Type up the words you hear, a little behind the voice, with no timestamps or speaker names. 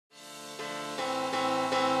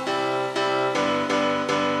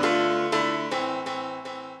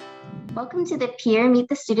Welcome to the Peer Meet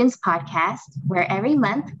the Students podcast, where every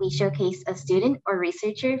month we showcase a student or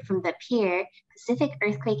researcher from the Peer Pacific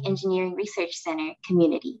Earthquake Engineering Research Center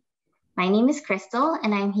community. My name is Crystal,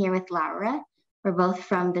 and I'm here with Laura. We're both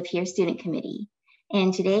from the Peer Student Committee.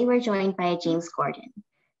 And today we're joined by James Gordon.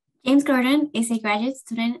 James Gordon is a graduate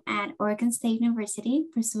student at Oregon State University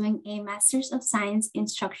pursuing a Master's of Science in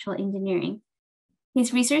Structural Engineering.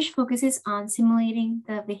 His research focuses on simulating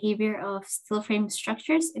the behavior of steel frame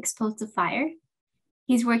structures exposed to fire.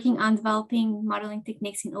 He's working on developing modeling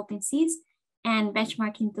techniques in open seas and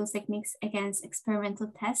benchmarking those techniques against experimental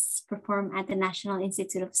tests performed at the National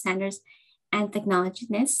Institute of Standards and Technology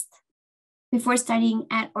NIST. Before studying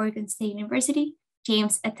at Oregon State University,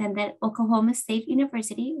 James attended Oklahoma State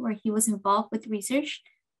University, where he was involved with research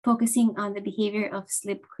focusing on the behavior of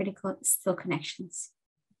slip-critical steel connections.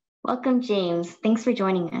 Welcome, James. Thanks for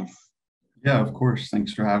joining us. Yeah, of course.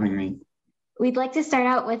 Thanks for having me. We'd like to start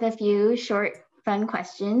out with a few short, fun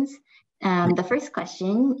questions. The first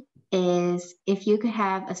question is, if you could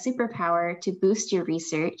have a superpower to boost your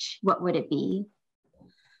research, what would it be?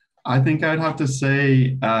 I think I'd have to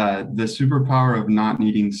say the superpower of not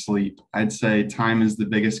needing sleep. I'd say time is the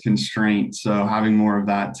biggest constraint. So having more of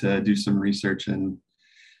that to do some research and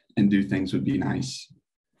do things would be nice.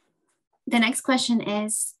 The next question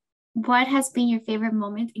is, what has been your favorite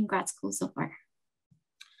moment in grad school so far?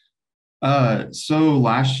 So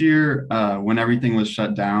last year, when everything was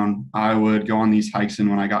shut down, I would go on these hikes, and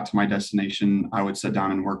when I got to my destination, I would sit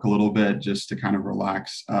down and work a little bit just to kind of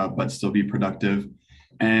relax, but still be productive.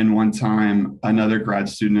 And one time, another grad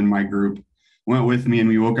student in my group went with me, and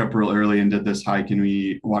we woke up real early and did this hike, and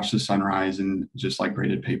we watched the sunrise and just like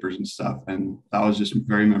graded papers and stuff. And that was just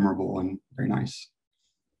very memorable and very nice.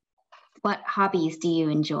 What hobbies do you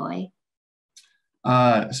enjoy?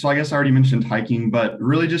 So I guess I already mentioned hiking, but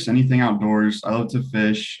really just anything outdoors. I love to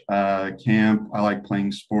fish, camp. I like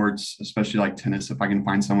playing sports, especially like tennis, if I can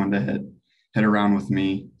find someone to hit around with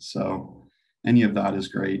me. So any of that is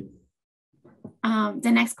great.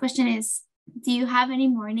 The next question is, do you have any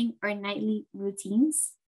morning or nightly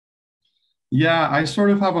routines? Yeah, I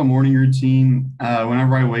sort of have a morning routine.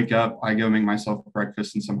 Whenever I wake up, I go make myself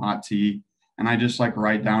breakfast and some hot tea. And I just like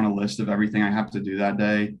write down a list of everything I have to do that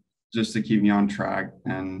day just to keep me on track.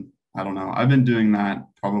 And I don't know, I've been doing that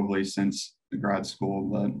probably since grad school,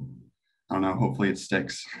 but I don't know, hopefully it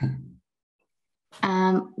sticks.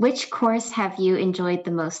 Which course have you enjoyed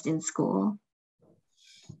the most in school?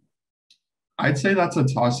 I'd say that's a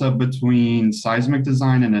toss-up between seismic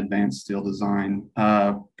design and advanced steel design.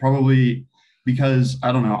 Probably because,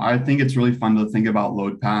 I don't know, I think it's really fun to think about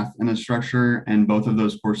load path in a structure, and both of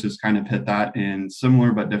those courses kind of hit that in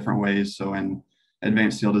similar but different ways. So in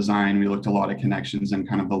advanced steel design, we looked a lot at connections and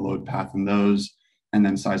kind of the load path in those, and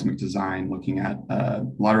then seismic design, looking at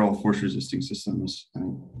lateral force resisting systems.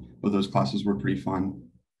 And both those classes were pretty fun.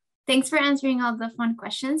 Thanks for answering all the fun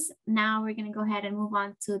questions. Now we're going to go ahead and move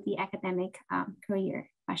on to the academic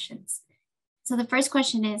career questions. So the first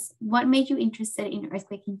question is, what made you interested in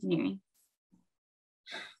earthquake engineering?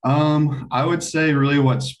 I would say really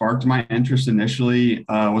what sparked my interest initially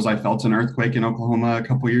was I felt an earthquake in Oklahoma a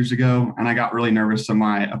couple years ago, and I got really nervous that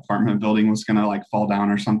my apartment building was going to like fall down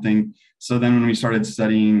or something. So then when we started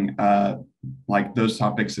studying like those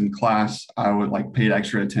topics in class, I would like paid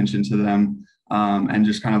extra attention to them and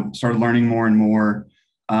just kind of started learning more and more.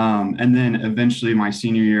 And then eventually my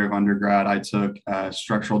senior year of undergrad, I took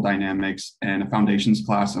structural dynamics and a foundations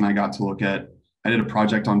class, and I did a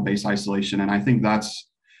project on base isolation. And I think that's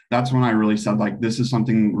when I really said, like, this is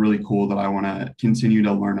something really cool that I want to continue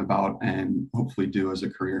to learn about and hopefully do as a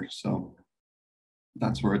career. So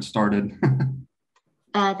that's where it started.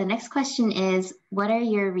 The next question is, what are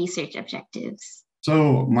your research objectives?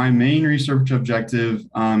 So my main research objective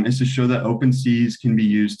is to show that open seas can be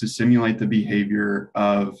used to simulate the behavior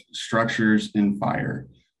of structures in fire.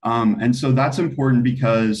 And so that's important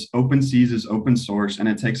because open seas is open source, and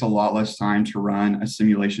it takes a lot less time to run a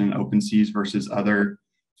simulation in open seas versus other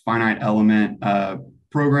finite element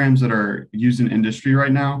programs that are used in industry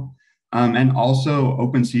right now. And also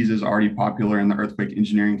open seas is already popular in the earthquake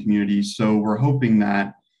engineering community. So we're hoping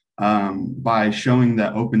that by showing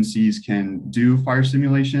that open seas can do fire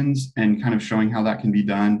simulations and kind of showing how that can be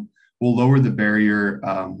done, will lower the barrier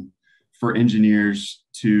for engineers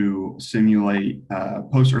to simulate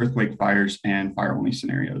post-earthquake fires and fire-only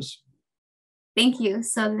scenarios. Thank you.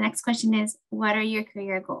 So the next question is, what are your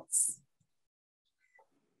career goals?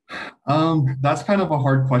 That's kind of a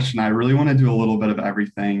hard question. I really want to do a little bit of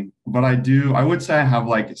everything, but I would say I have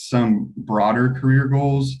like some broader career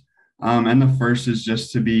goals. And the first is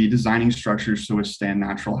just to be designing structures to withstand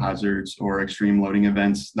natural hazards or extreme loading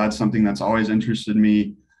events. That's something that's always interested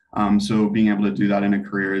me. So being able to do that in a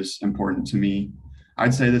career is important to me.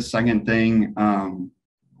 I'd say the second thing,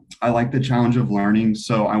 I like the challenge of learning.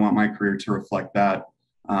 So I want my career to reflect that,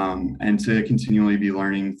 and to continually be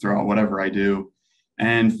learning throughout whatever I do.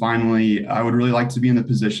 And finally, I would really like to be in the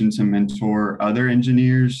position to mentor other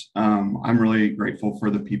engineers. I'm really grateful for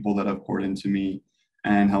the people that have poured into me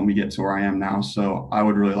and helped me get to where I am now. So I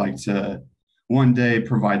would really like to one day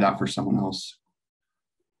provide that for someone else.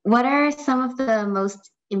 What are some of the most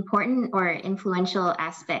important or influential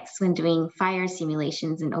aspects when doing fire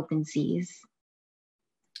simulations in open seas?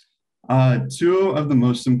 Two of the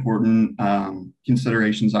most important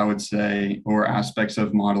considerations, I would say, or aspects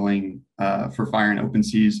of modeling for fire in open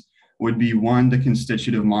seas would be one, the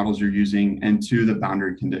constitutive models you're using, and two, the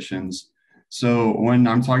boundary conditions. So when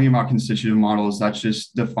I'm talking about constitutive models, that's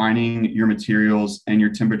just defining your materials and your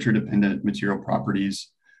temperature dependent material properties.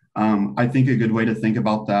 I think a good way to think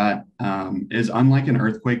about that is, unlike an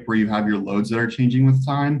earthquake where you have your loads that are changing with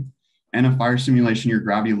time, in a fire simulation, your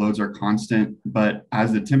gravity loads are constant, but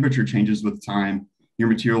as the temperature changes with time, your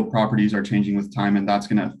material properties are changing with time, and that's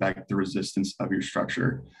going to affect the resistance of your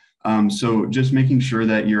structure. So just making sure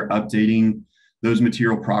that you're updating those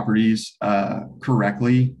material properties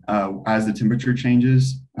correctly as the temperature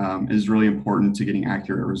changes is really important to getting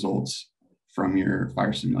accurate results from your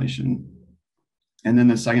fire simulation. And then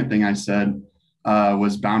the second thing I said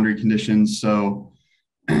was boundary conditions. So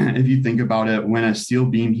if you think about it, when a steel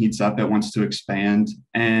beam heats up, it wants to expand,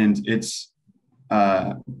 and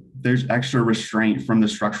there's extra restraint from the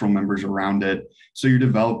structural members around it. So you're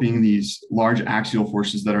developing these large axial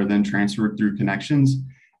forces that are then transferred through connections.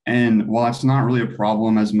 And while it's not really a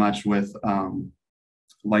problem as much with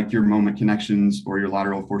like your moment connections or your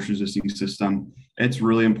lateral force resisting system, it's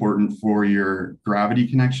really important for your gravity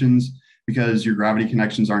connections, because your gravity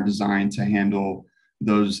connections aren't designed to handle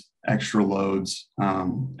those extra loads.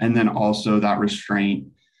 And then also that restraint,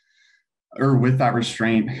 or with that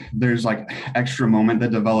restraint, there's like extra moment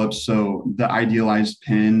that develops. So the idealized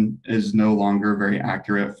pin is no longer very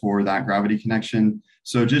accurate for that gravity connection.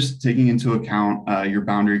 So just taking into account your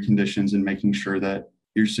boundary conditions and making sure that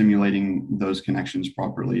you're simulating those connections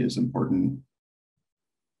properly is important.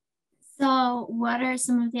 So what are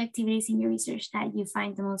some of the activities in your research that you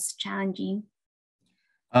find the most challenging?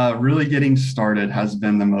 Really getting started has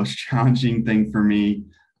been the most challenging thing for me.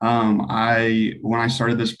 When I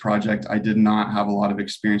started this project, I did not have a lot of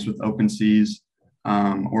experience with OpenSeas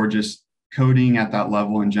or just coding at that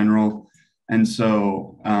level in general. And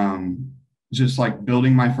so just like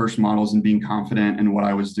building my first models and being confident in what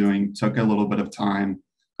I was doing took a little bit of time.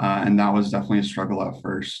 And that was definitely a struggle at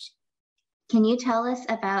first. Can you tell us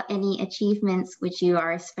about any achievements which you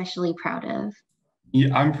are especially proud of?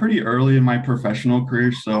 Yeah, I'm pretty early in my professional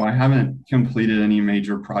career, so I haven't completed any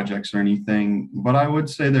major projects or anything, but I would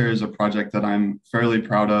say there is a project that I'm fairly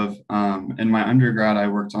proud of. In my undergrad, I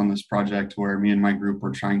worked on this project where me and my group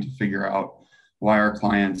were trying to figure out why our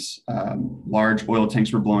clients' large oil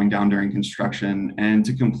tanks were blowing down during construction. And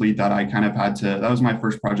to complete that, I kind of had to, that was my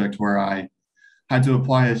first project where I had to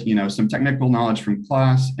apply, some technical knowledge from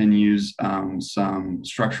class and use some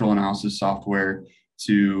structural analysis software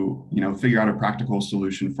to figure out a practical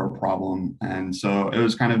solution for a problem. And so it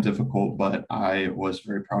was kind of difficult, but I was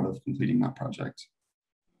very proud of completing that project.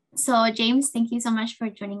 So James, thank you so much for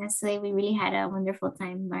joining us today. We really had a wonderful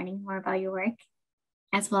time learning more about your work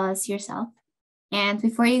as well as yourself. And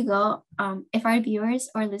before you go, if our viewers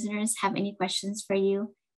or listeners have any questions for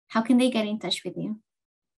you, how can they get in touch with you?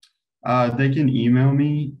 They can email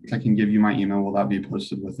me. I can give you my email. Will that be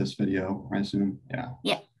posted with this video, I assume?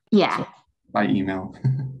 Yeah. So, by email.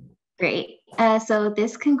 Great. So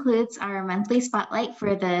this concludes our monthly spotlight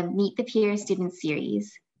for the Meet the Peer student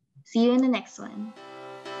series. See you in the next one.